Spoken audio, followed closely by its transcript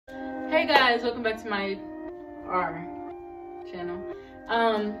Hey guys, welcome back to our channel.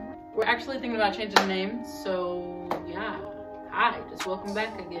 We're actually thinking about changing the name, so yeah. Hi, just welcome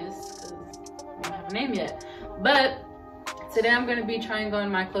back, I guess, because we don't have a name yet. But today I'm gonna be trying on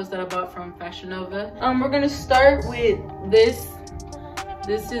my clothes that I bought from Fashion Nova. We're gonna start with this.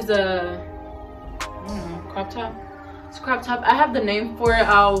 This is a crop top. It's a crop top. I have the name for it.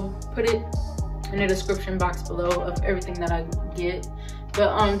 I'll put it in the description box below of everything that I get. But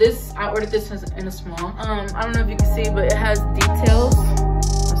I ordered this in a small. I don't know if you can see, but it has details.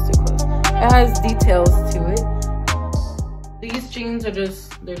 That's too close. It has details to it. These jeans are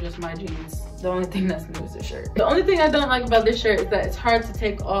they're just my jeans. The only thing that's new is the shirt. The only thing I don't like about this shirt is that it's hard to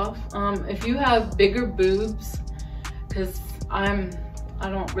take off. If you have bigger boobs, because I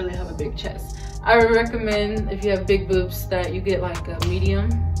don't really have a big chest, I would recommend if you have big boobs that you get like a medium.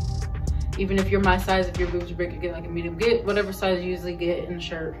 Even if you're my size, if your boobs are big, you get like a medium. Get whatever size you usually get in a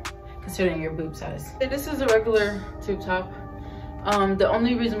shirt, considering your boob size. This is a regular tube top. The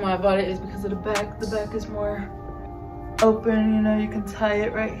only reason why I bought it is because of the back. The back is more open, you know, you can tie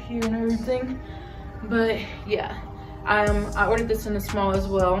it right here and everything. But yeah, I ordered this in a small as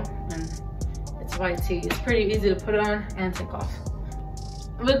well, and it's white tee. It's pretty easy to put on and take off.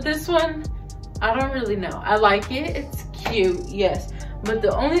 But this one, I don't really know. I like it, it's cute, yes. But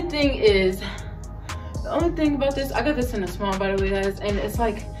the only thing about this, I got this in a small, by the way, guys, and it's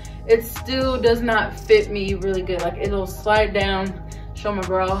like, it still does not fit me really good. Like, it'll slide down, show my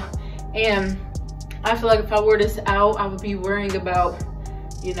bra, and I feel like if I wore this out, I would be worrying about,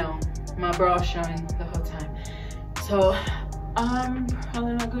 you know, my bra showing the whole time. So I'm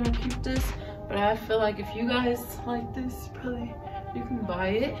probably not gonna keep this, but I feel like if you guys like this, probably you can buy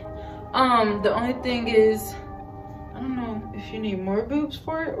it. The only thing is, I don't know if you need more boobs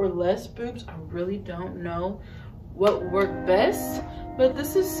for it or less boobs. I really don't know what would work best, but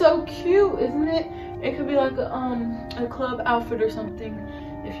this is so cute, isn't it? It could be like a club outfit or something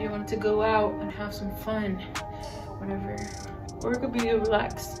if you want to go out and have some fun, whatever. Or it could be a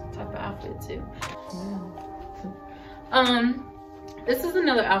relaxed type of outfit too. This is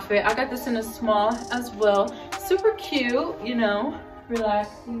another outfit. I got this in a small as well. Super cute, you know,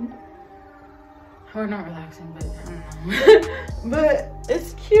 relaxing. Or not relaxing, but I don't know. But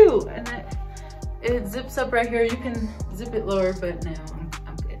it's cute, and it zips up right here. You can zip it lower, but no,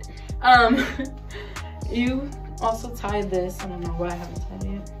 I'm good. You also tie this. I don't know why I haven't tied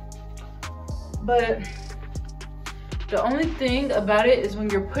it yet. But the only thing about it is when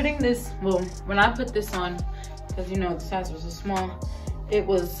you're putting this, well, when I put this on, because you know the size was so small, it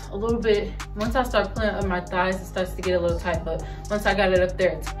was a little bit, once I start pulling up my thighs, it starts to get a little tight, but once I got it up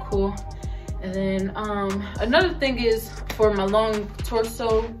there, it's cool. And then another thing is, for my long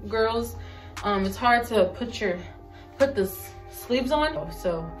torso girls, it's hard to put the sleeves on.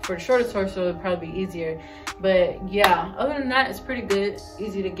 So for the shorter torso, it'd probably be easier. But yeah, other than that, it's pretty good.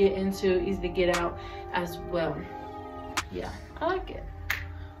 Easy to get into, easy to get out as well. Yeah, I like it.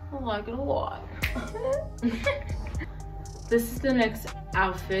 I like it a lot. This is the next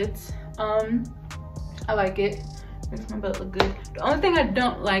outfit. I like it. Makes my butt look good. The only thing I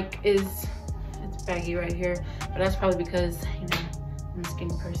don't like is it's baggy right here, but that's probably because, you know, I'm a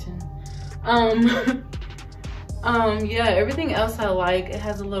skinny person. Yeah, everything else I like. It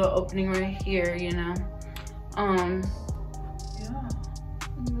has a little opening right here, you know. Yeah,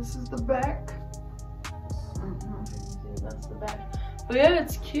 and this is the back. I don't know if you can see, that's the back. But yeah,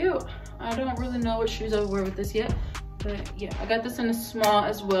 it's cute. I don't really know what shoes I would wear with this yet, but yeah, I got this in a small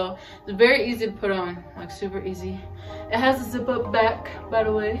as well. It's very easy to put on, like super easy. It has a zip up back, by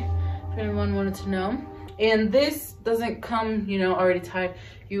the way, if anyone wanted to know. And this doesn't come, you know, already tied.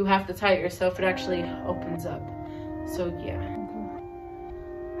 You have to tie it yourself. It actually opens up. So yeah.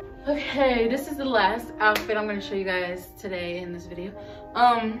 Okay, this is the last outfit I'm gonna show you guys today in this video.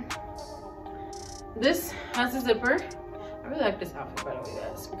 This has a zipper. I really like this outfit, by the way,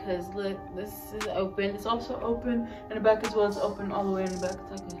 guys, because look, this is open. It's also open in the back as well. It's open all the way in the back.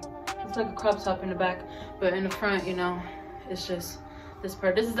 It's like a crop top in the back, but in the front, you know, it's just this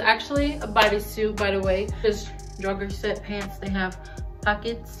part. This is actually a bodysuit, by the way. Just jogger set pants. They have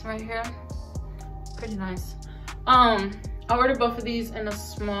pockets right here. Pretty nice. I ordered both of these in a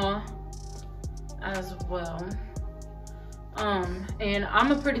small as well. And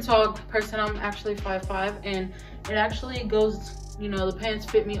I'm a pretty tall person. I'm actually 5'5", and it actually goes, you know, the pants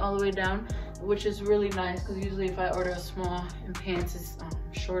fit me all the way down, which is really nice, because usually if I order a small and pants is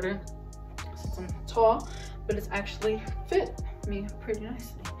shorter since I'm tall, but it's actually fit me pretty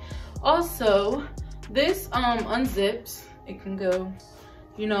nicely. Also, this unzips. It can go,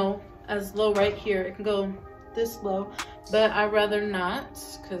 you know, as low right here. It can go this low, but I'd rather not,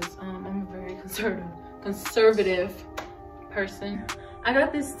 because I'm a very conservative person. I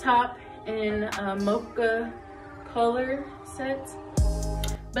got this top in a Mocha color set,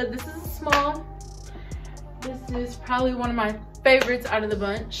 but this is small. This is probably one of my favorites out of the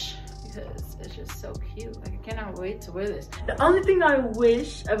bunch because it's just so cute. Like, I cannot wait to wear this. The only thing I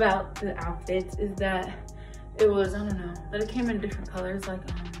wish about the outfits is that it was, I don't know, that it came in different colors, like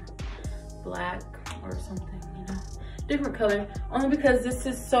black or something, you know, different color. Only because this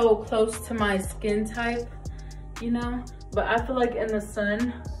is so close to my skin type, you know. But I feel like in the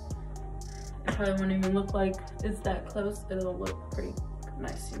sun, it probably won't even look like it's that close. It'll look pretty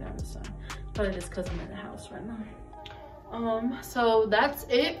nice, you know, in the sun. Probably just because I'm in the house right now. So that's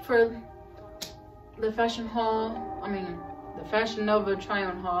it for the fashion haul. I mean, the Fashion Nova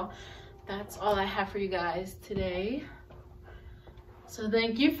try-on haul. That's all I have for you guys today. So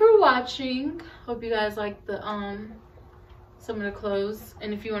thank you for watching. Hope you guys like the some of the clothes.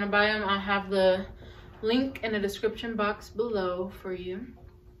 And if you want to buy them, I'll have the link in the description box below for you.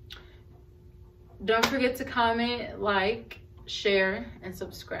 Don't forget to comment, like, share, and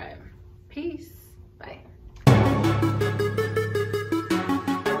subscribe. Peace. Bye.